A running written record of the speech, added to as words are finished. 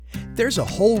There's a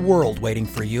whole world waiting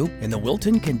for you in the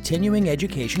Wilton Continuing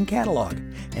Education Catalog.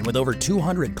 And with over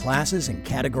 200 classes in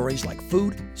categories like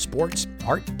food, sports,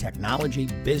 art, technology,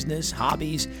 business,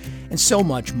 hobbies, and so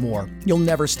much more, you'll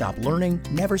never stop learning,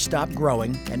 never stop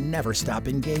growing, and never stop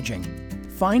engaging.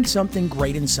 Find something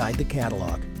great inside the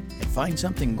catalog, and find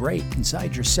something great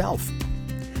inside yourself.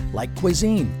 Like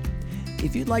cuisine.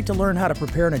 If you'd like to learn how to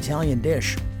prepare an Italian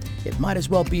dish, it might as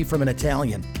well be from an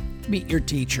Italian. Meet your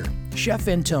teacher, Chef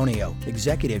Antonio,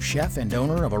 executive chef and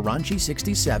owner of Aranci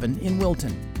 67 in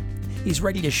Wilton. He's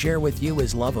ready to share with you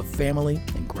his love of family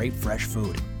and great fresh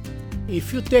food.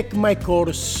 If you take my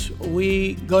course,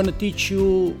 we're gonna teach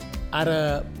you how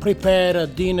to prepare a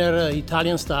dinner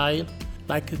Italian style,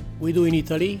 like we do in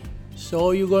Italy.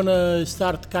 So you're gonna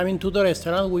start coming to the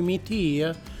restaurant, we meet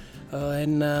here,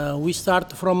 and we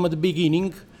start from the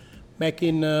beginning.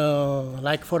 Making,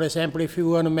 like for example, if you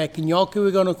want to make gnocchi, we're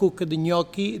going to cook the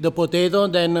gnocchi, the potato,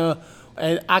 then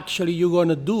and actually you're going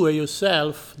to do it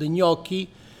yourself, the gnocchi,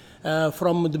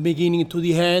 from the beginning to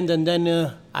the end, and then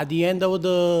at the end of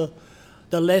the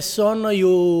lesson,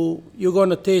 you're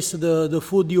going to taste the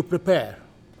food you prepare.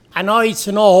 I know it's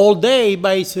not all day,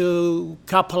 but it's a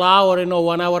couple hours,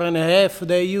 1 hour and a half,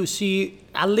 that you see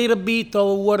a little bit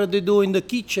of what they do in the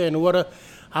kitchen,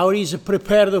 how it is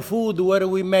prepare the food, where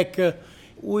we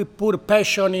put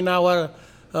passion in our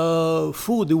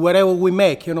food, wherever we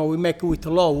make, we make with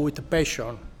love, with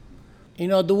passion.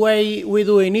 The way we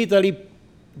do in Italy,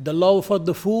 the love for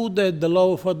the food, the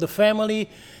love for the family,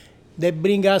 they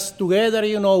bring us together,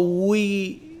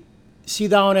 we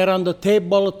sit down around the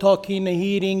table, talking,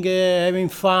 eating, having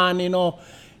fun,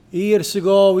 Years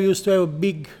ago, we used to have a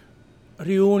big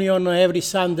reunion every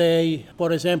Sunday.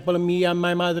 For example, me and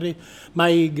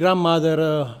my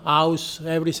grandmother house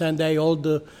every Sunday, all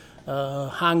the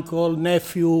uncle,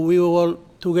 nephew, we were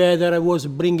together. It was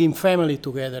bringing family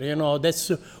together.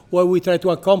 That's what we try to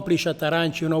accomplish at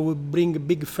Aranci. We bring a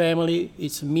big family.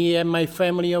 It's me and my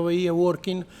family over here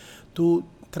working to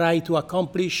try to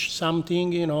accomplish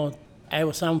something.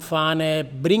 Have some fun,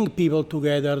 bring people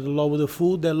together, love the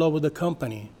food, they love the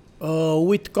company.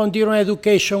 With continuing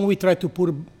education, we try to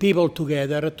put people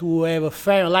together to have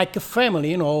like a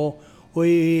family,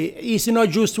 It's not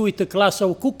just with a class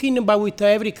of cooking, but with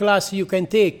every class you can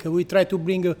take. We try to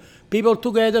bring people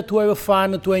together to have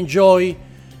fun, to enjoy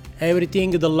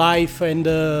everything, the life, and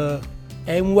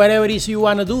whatever it is you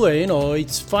want to do.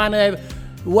 It's fun.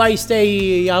 Why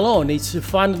stay alone? It's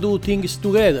fun to do things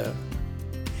together.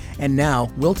 And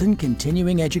now, Wilton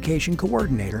Continuing Education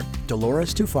Coordinator,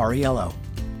 Dolores Tufariello.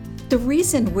 The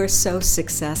reason we're so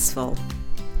successful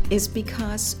is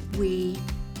because we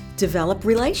develop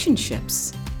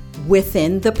relationships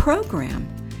within the program.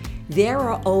 There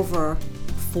are over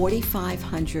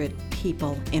 4,500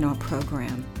 people in our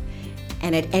program.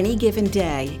 And at any given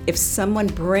day, if someone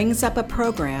brings up a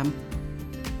program,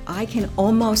 I can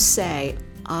almost say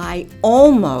I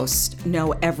almost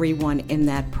know everyone in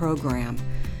that program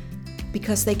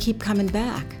because they keep coming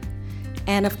back.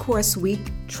 And of course, we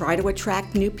try to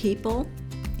attract new people,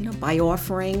 by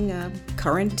offering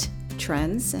current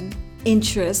trends and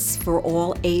interests for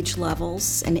all age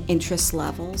levels and interest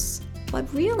levels. But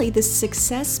really, the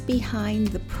success behind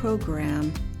the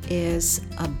program is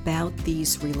about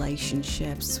these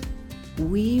relationships.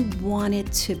 We want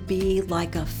it to be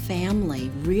like a family,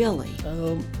 really.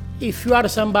 If you are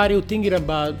somebody who's thinking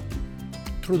about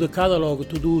through the catalog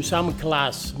to do some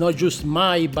class, not just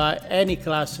but any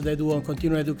class they do on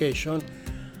continuing education,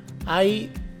 I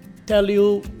tell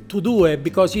you to do it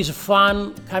because it's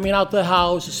fun coming out the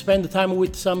house, spend time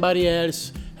with somebody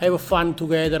else, have fun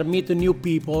together, meet new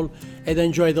people, and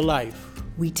enjoy the life.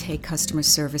 We take customer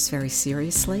service very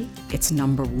seriously. It's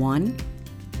number one.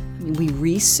 We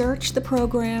research the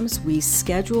programs, we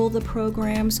schedule the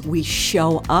programs, we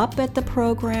show up at the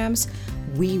programs,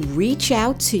 we reach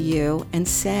out to you and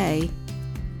say,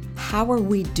 how are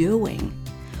we doing?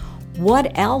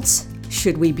 What else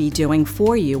should we be doing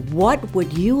for you? What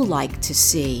would you like to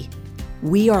see?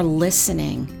 We are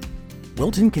listening.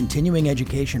 Wilton Continuing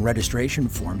Education registration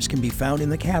forms can be found in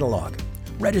the catalog.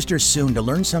 Register soon to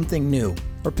learn something new,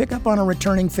 or pick up on a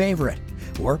returning favorite,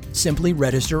 or simply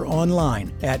register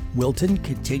online at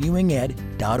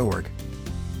wiltoncontinuinged.org.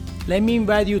 Let me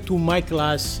invite you to my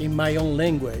class in my own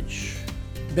language.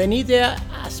 Venite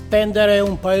a spendere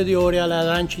un paio di ore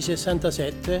all'Aranci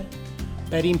 67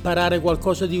 per imparare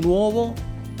qualcosa di nuovo,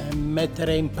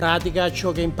 mettere in pratica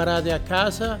ciò che imparate a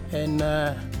casa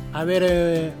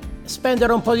e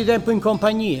spendere un po' di tempo in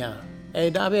compagnia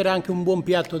ed avere anche un buon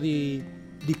piatto di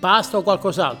pasta o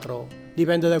qualcos'altro,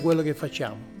 dipende da quello che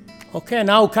facciamo. Okay,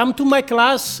 now come to my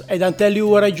class and I'll tell you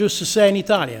what I just said in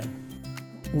Italian.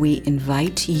 we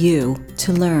invite you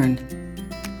to learn.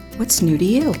 What's new to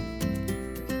you?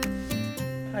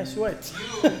 I sweat.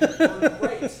 You are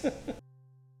great.